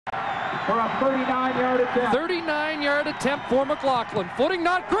for a 39-yard attempt. 39-yard attempt for McLaughlin. Footing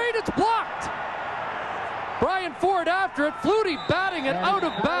not great, it's blocked. Brian Ford after it. Flutie batting it out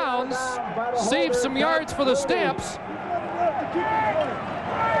of bounds. Saves some yards for the Stamps.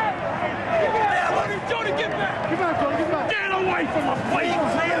 Jody, get back! Get back, Jody, get back! Get away from the plate!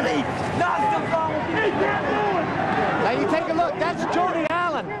 Clearly, not the ball. He can't do it! Now you take a look, that's Jody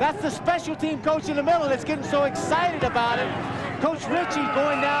Allen. That's the special team coach in the middle that's getting so excited about it. Coach Ritchie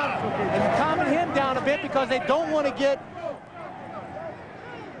going down and calming him down a bit because they don't want to get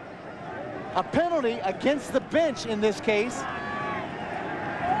a penalty against the bench in this case.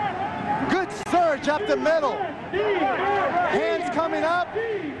 Good surge up the middle. Hands coming up.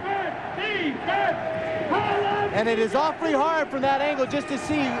 And it is awfully hard from that angle just to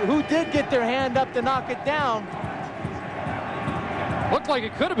see who did get their hand up to knock it down. Looked like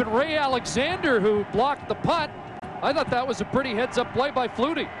it could have been Ray Alexander who blocked the punt. I thought that was a pretty heads-up play by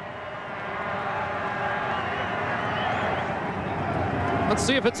Flutie. Let's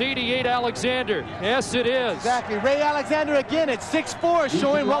see if it's 88 Alexander. Yes, it is. Exactly. Ray Alexander again at 6'4",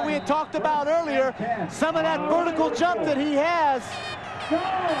 showing what we had talked about earlier. Some of that vertical jump that he has.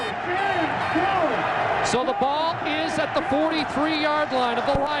 So the ball is at the 43-yard line of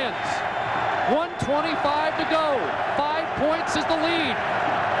the Lions. 1:25 to go. 5 points is the lead.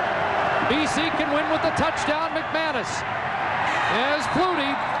 BC can win with a touchdown. McManus as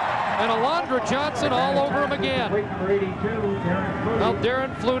Flutie and Alondra Johnson all over him again. Well,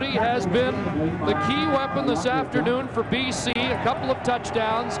 Darren Flutie has been the key weapon this afternoon for BC. A couple of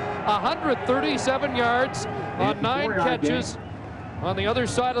touchdowns, 137 yards on 9 catches. On the other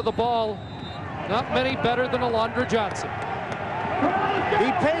side of the ball, not many better than Alondra Johnson.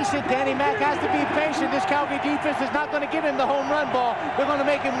 Be patient, Danny Mac has to be patient. This Calgary defense is not going to give him the home run ball. They're going to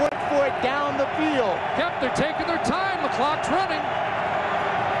make him work for it down the field. Yep, they're taking their time. The clock's running.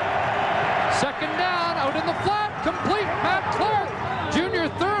 Second down, out in the flat, complete. Matt Clark, Junior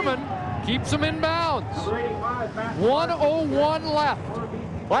Thurman keeps him in bounds. 1:01 left.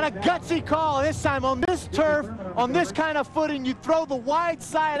 What a gutsy call this time on this turf, on this kind of footing. You throw the wide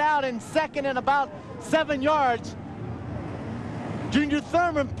side out in second and about 7 yards. Junior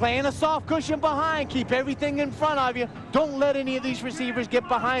Thurman playing a soft cushion behind. Keep everything in front of you. Don't let any of these receivers get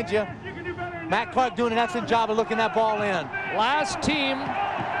behind you. Matt Clark doing an excellent job of looking that ball in. Last team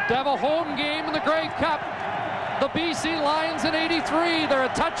to have a home game in the Grey Cup. The BC Lions in '83. They're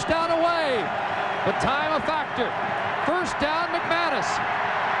a touchdown away. But time a factor. First down, McManus.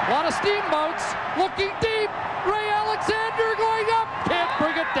 A lot of steamboats. Looking deep. Ray Alexander going up. Can't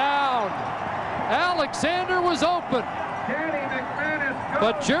bring it down. Alexander was open.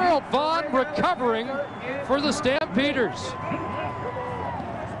 But Gerald Vaughn recovering for the Stampeders.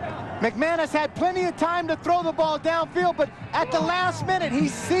 McManus had plenty of time to throw the ball downfield, but at the last minute, he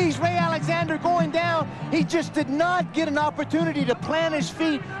sees Ray Alexander going down. He just did not get an opportunity to plant his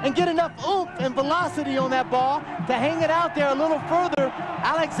feet and get enough oomph and velocity on that ball to hang it out there a little further.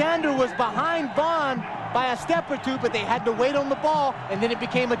 Alexander was behind Vaughn by a step or two, but they had to wait on the ball, and then it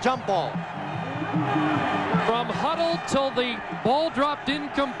became a jump ball. From huddle till the ball dropped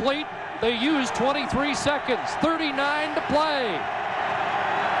incomplete, they used 23 seconds, 39 to play.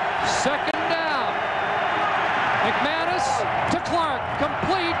 Second down. McManus to Clark,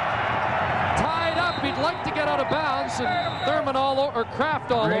 complete. Tied up, he'd like to get out of bounds, and Thurman or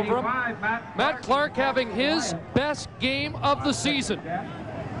Kraft all over him. Matt Clark having his best game of the season.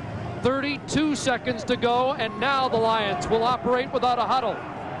 32 seconds to go, and now the Lions will operate without a huddle.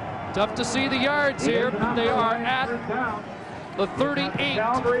 Tough to see the yards here, but they are at the 38.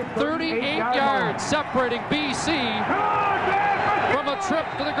 38 yards separating BC from a trip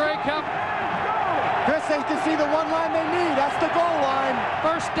to the Grey Cup. Chris, they can see the one line they need. That's the goal line.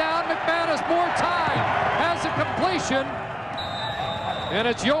 First down, McManus, more time. Has a completion. And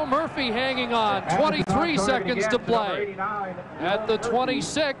it's Joe Murphy hanging on. 23 seconds to play. At the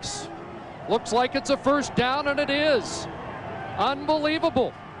 26. Looks like it's a first down, and it is.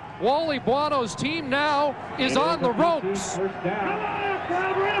 Unbelievable. Wally Buono's team now is on the ropes. Big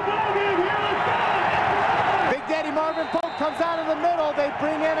Daddy Marvin Pope comes out of the middle. They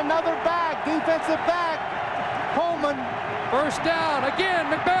bring in another back, defensive back. Coleman. First down. Again,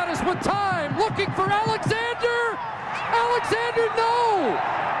 McManus with time. Looking for Alexander. Alexander, no.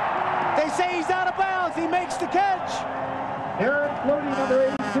 They say he's out of bounds. He makes the catch. Aaron Flutie,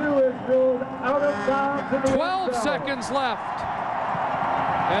 number 82, is ruled out of bounds. 12 seconds left.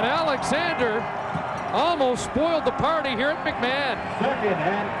 And Alexander almost spoiled the party here at McMahon. Second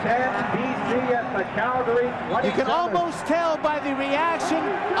and 10, BC at the Calgary 27. You can almost tell by the reaction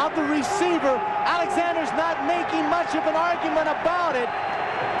of the receiver, Alexander's not making much of an argument about it.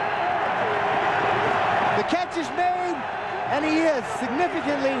 catch is made, and he is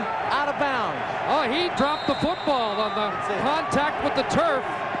significantly out of bounds. Oh, he dropped the football on the contact with the turf.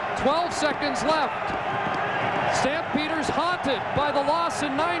 12 seconds left. Stampeders haunted by the loss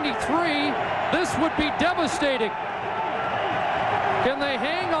in '93. This would be devastating. Can they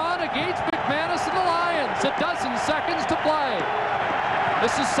hang on against McManus and the Lions? A dozen seconds to play.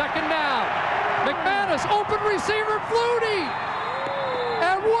 This is second down. McManus, open receiver, Flutie!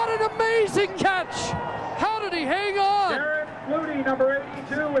 And what an amazing catch! How did he hang on? Darren Flutie, number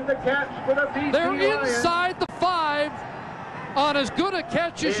 82, with the catch for the BC They're Lions. inside the 5 on as good a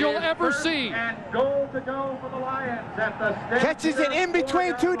catch as you'll ever see. And goal to go for the Lions at the Catches it in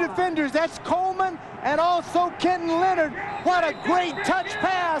between two defenders. That's Coleman and also Kenton Leonard. What a great touch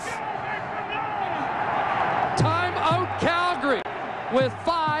pass. Time out Calgary with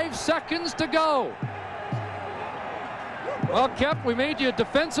 5 seconds to go. Well, Kep, we made you a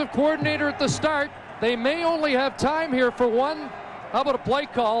defensive coordinator at the start. They may only have time here for one. How about a play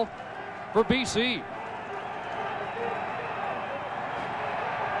call for BC?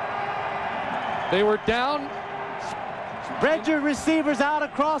 They were down. Spread your receivers out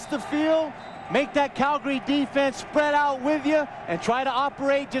across the field. Make that Calgary defense spread out with you and try to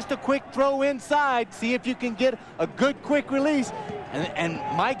operate just a quick throw inside. See if you can get a good quick release. And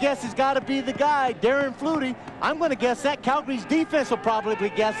my guess has got to be the guy, Darren Flutie. I'm going to guess that. Calgary's defense will probably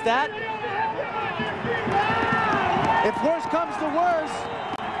guess that. If worse comes to worse,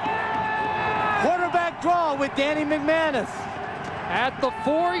 quarterback draw with Danny McManus. At the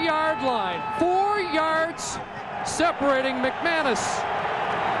 4-yard line. 4 yards separating McManus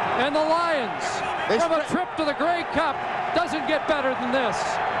and the Lions from a trip to the Grey Cup. Doesn't get better than this.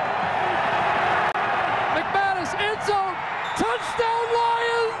 McManus, end zone, touchdown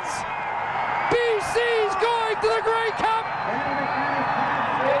Lions! BC's going to the Grey Cup!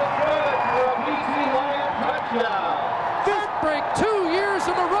 Heartbreak 2 years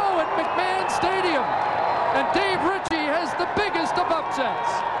in a row at McMahon Stadium. And Dave Ritchie has the biggest of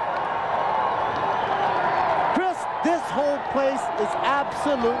upsets. Chris, this whole place is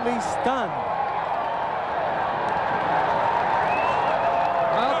absolutely stunned.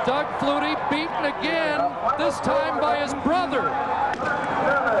 Well, Doug Flutie beaten again, this time by his brother.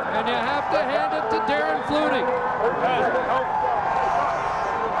 And you have to hand it to Darren Flutie.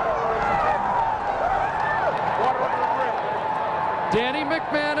 Danny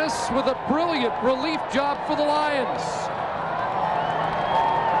McManus with a brilliant relief job for the Lions.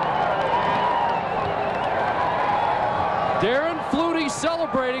 Darren Flutie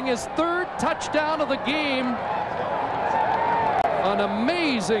celebrating his 3rd touchdown of the game. An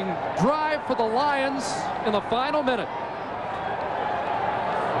amazing drive for the Lions in the final minute.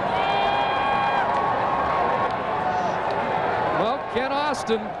 Well, Ken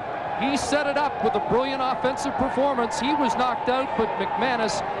Austin, he set it up with a brilliant offensive performance. He was knocked out, but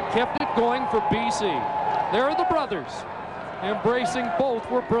McManus kept it going for BC. There are the brothers. Embracing both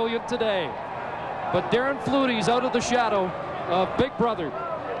were brilliant today. But Darren Flutie's out of the shadow of Big Brother.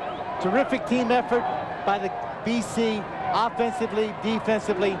 Terrific team effort by the BC, offensively,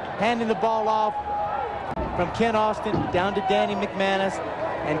 defensively, handing the ball off from Ken Austin down to Danny McManus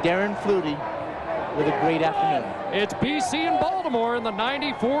and Darren Flutie with a great afternoon. It's BC and Baltimore in the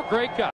 '94 Grey Cup.